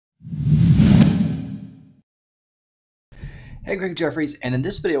Hey, Greg Jeffries, and in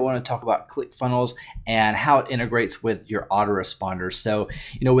this video I want to talk about ClickFunnels and how it integrates with your autoresponders. So,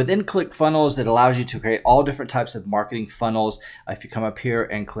 within ClickFunnels, it allows you to create all different types of marketing funnels. If you come up here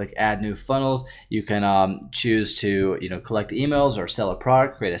and click Add New Funnels, you can choose to, collect emails or sell a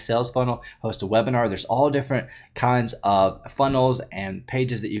product, create a sales funnel, host a webinar. There's all different kinds of funnels and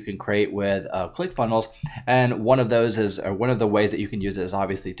pages that you can create with ClickFunnels, and one of those is, or one of the ways that you can use it is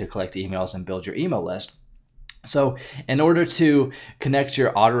obviously to collect emails and build your email list. So in order to connect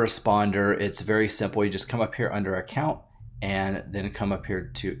your autoresponder, it's very simple. You just come up here under account and then come up here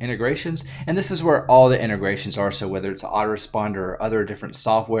to integrations. And this is where all the integrations are. So whether it's autoresponder or other different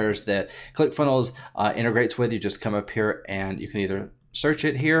softwares that ClickFunnels integrates with, you just come up here and you can either search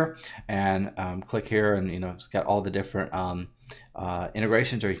it here and click here, and it's got all the different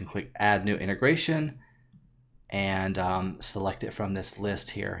integrations, or you can click add new integration and select it from this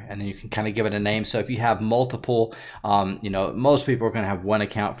list here, and then you can kind of give it a name. So if you have multiple, most people are going to have one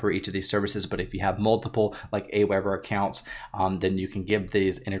account for each of these services, but if you have multiple like Aweber accounts, then you can give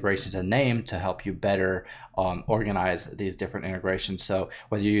these integrations a name to help you better organize these different integrations. So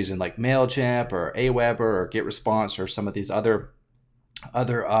whether you're using like MailChimp or Aweber or GetResponse or some of these other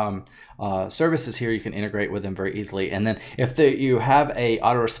services here, you can integrate with them very easily. And then if you have a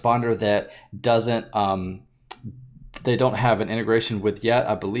autoresponder that doesn't they don't have an integration with yet,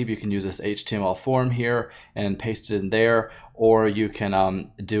 I believe you can use this HTML form here and paste it in there, or you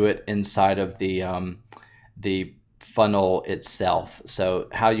can do it inside of the funnel itself. So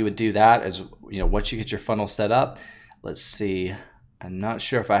how you would do that is, once you get your funnel set up, let's see, I'm not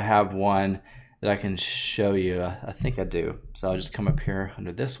sure if I have one that I can show you. I think I do. So I'll just come up here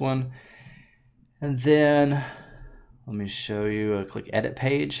under this one, and then let me show you. Click edit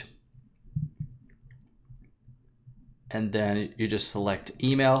page. And then you just select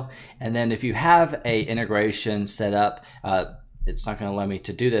email. And then if you have a integration set up, it's not going to allow me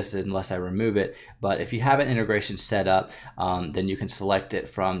to do this unless I remove it. But if you have an integration set up, then you can select it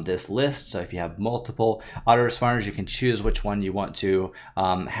from this list. So if you have multiple autoresponders, you can choose which one you want to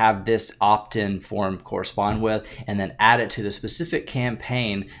have this opt-in form correspond with, and then add it to the specific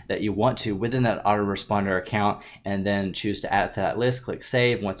campaign that you want to within that autoresponder account, and then choose to add it to that list. Click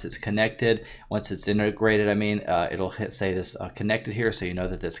save. Once it's connected, once it's integrated, it'll say this connected here, so you know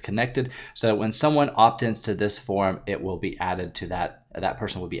that it's connected. So when someone opt-ins to this form, it will be added to that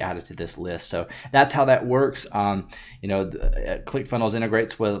person will be added to this list. So that's how that works. ClickFunnels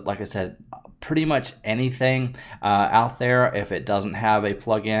integrates with, like I said, pretty much anything out there. If it doesn't have a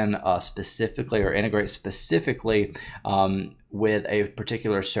plugin specifically or integrates specifically with a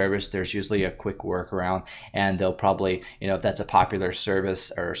particular service, there's usually a quick workaround, and they'll probably, if that's a popular service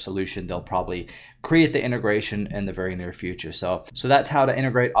or solution, they'll probably create the integration in the very near future. So that's how to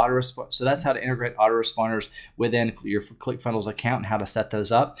integrate autoresponders within your ClickFunnels account and how to set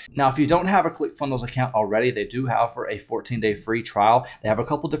those up. Now, if you don't have a ClickFunnels account already, they do offer a 14-day free trial. They have a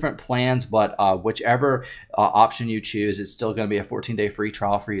couple different plans, but whichever option you choose, it's still going to be a 14-day free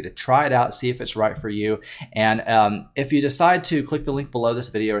trial for you to try it out, see if it's right for you. And if you decide to click the link below this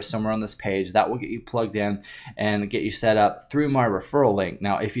video or somewhere on this page, that will get you plugged in and get you set up through my referral link.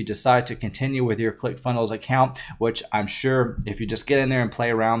 Now, if you decide to continue with your ClickFunnels account, which I'm sure if you just get in there and play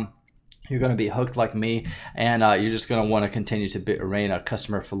around, you're going to be hooked like me, and you're just going to want to continue to remain a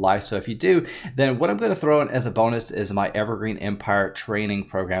customer for life. So if you do, then what I'm going to throw in as a bonus is my Evergreen Empire training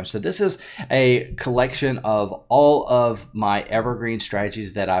program. So this is a collection of all of my evergreen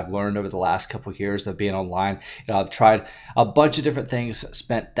strategies that I've learned over the last couple of years of being online. I've tried a bunch of different things,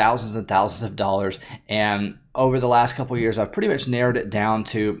 spent thousands and thousands of dollars, and over the last couple of years, I've pretty much narrowed it down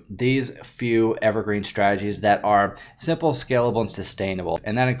to these few evergreen strategies that are simple, scalable, and sustainable.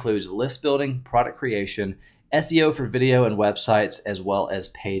 And that includes list building, product creation, SEO for video and websites, as well as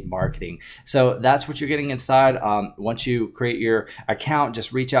paid marketing. So that's what you're getting inside. Once you create your account,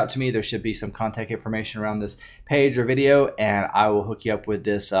 just reach out to me. There should be some contact information around this page or video, and I will hook you up with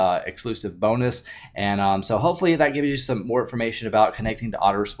this exclusive bonus. And so hopefully that gives you some more information about connecting to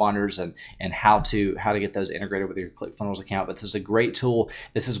autoresponders and how to get those integrated with your ClickFunnels account. But this is a great tool.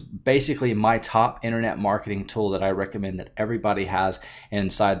 This is basically my top internet marketing tool that I recommend that everybody has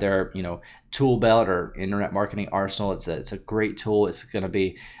inside their tool belt or internet marketing arsenal. It's a great tool. It's going to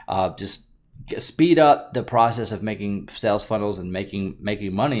be just speed up the process of making sales funnels and making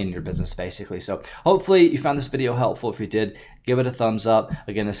money in your business, basically. So hopefully you found this video helpful. If you did, give it a thumbs up.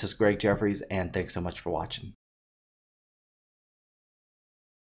 Again, this is Greg Jeffries, and thanks so much for watching.